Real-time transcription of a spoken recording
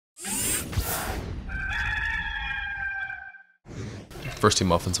first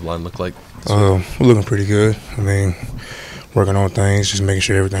team offensive line look like? We're looking pretty good. I mean, working on things, just making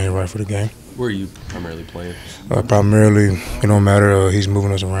sure everything is right for the game. Where are you primarily playing? Primarily, it don't matter. He's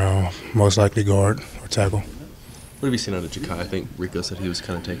moving us around. Most likely guard or tackle. What have you seen out of Ja'Kai? I think Rico said he was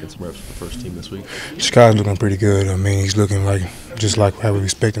kind of taking some reps with the first team this week. Ja'Kai's looking pretty good. I mean, he's looking just like how we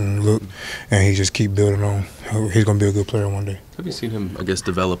expect him to look, and he just keep building on. He's going to be a good player one day. Have you seen him, I guess,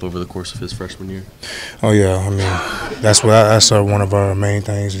 develop over the course of his freshman year? Oh, yeah. I mean, that's one of our main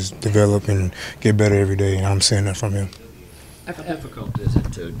things is develop and get better every day, and I'm seeing that from him. How difficult is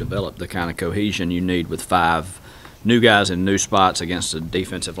it to develop the kind of cohesion you need with 5 new guys in new spots against a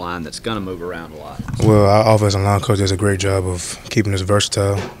defensive line that's going to move around a lot? Well, our offensive line coach does a great job of keeping us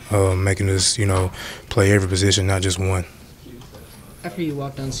versatile, making us, play every position, not just one. After you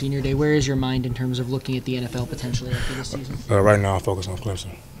walked on senior day, where is your mind in terms of looking at the NFL potentially after this season? Right now, I'm focused on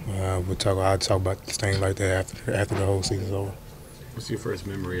Clemson. I'll talk about things like that after the whole season's over. What's your first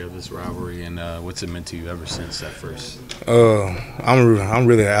memory of this rivalry, and what's it meant to you ever since that first? I'm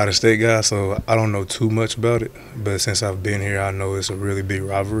really an out-of-state guy, so I don't know too much about it. But since I've been here, I know it's a really big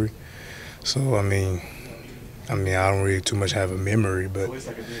rivalry. So I mean, I don't really too much have a memory, but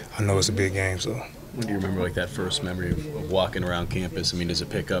I know it's a big game. So. When do you remember that first memory of walking around campus? I mean, does it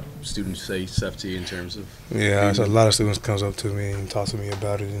pick up students say stuff to you in terms of? Yeah, so a lot of students comes up to me and talk to me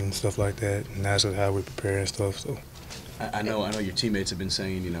about it and stuff like that, and that's how we prepare and stuff. So. I know your teammates have been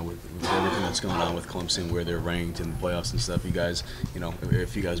saying, with everything that's going on with Clemson, where they're ranked in the playoffs and stuff, you guys,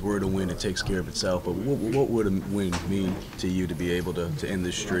 if you guys were to win, it takes care of itself. But what would a win mean to you to be able to end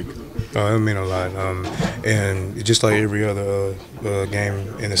this streak? It would mean a lot. And just like every other game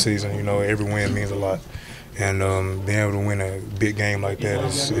in the season, every win means a lot. And being able to win a big game like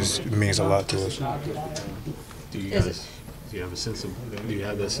that means a lot to us. Do you have that sense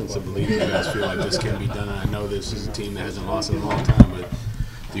of belief? Do you guys feel like this can be done? I know this is a team that hasn't lost in a long time, but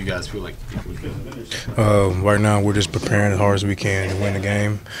do you guys feel like we can? Right now, we're just preparing as hard as we can to win the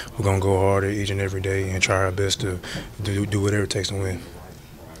game. We're going to go harder each and every day and try our best to do whatever it takes to win.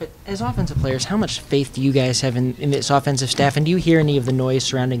 As offensive players, how much faith do you guys have in this offensive staff, and do you hear any of the noise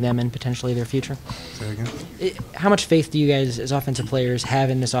surrounding them and potentially their future? Say again? How much faith do you guys, as offensive players, have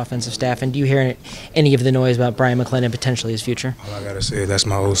in this offensive staff, and do you hear any of the noise about Brian McClendon and potentially his future? All I gotta say, that's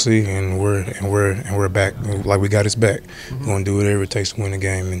my OC, and we're back like we got his back. We're gonna do whatever it takes to win the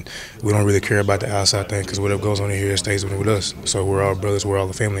game, and we don't really care about the outside thing because whatever goes on in here stays with us. So we're all brothers, we're all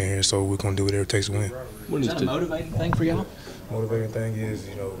the family in here, so we're gonna do whatever it takes to win. Is that a motivating thing for y'all? Motivating thing is,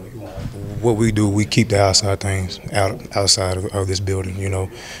 what we do, we keep the outside things outside of this building,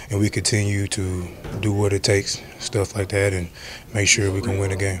 and we continue to do what it takes, stuff like that, and make sure we can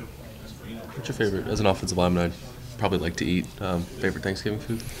win the game. What's your favorite, as an offensive lineman, I'd probably like to eat, favorite Thanksgiving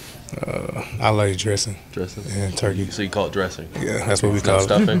food? I like dressing. Dressing? And turkey. So you call it dressing? Yeah, that's what we call it.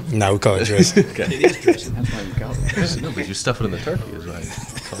 Stuffing? No, we call it dressing. Okay. It is dressing. That's why we call it dressing. No, but you stuff it in the turkey, is right.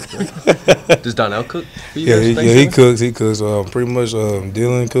 Does Donnell cook for you guys? Yeah, he cooks. Pretty much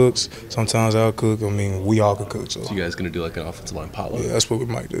Dylan cooks. Sometimes I'll cook. I mean, we all can cook. So you guys going to do like an offensive line potluck? Yeah, that's what we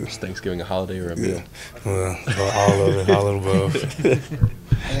might do. Is Thanksgiving a holiday or a meal? Yeah, well, all of it, all of the above.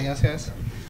 Anything else, guys?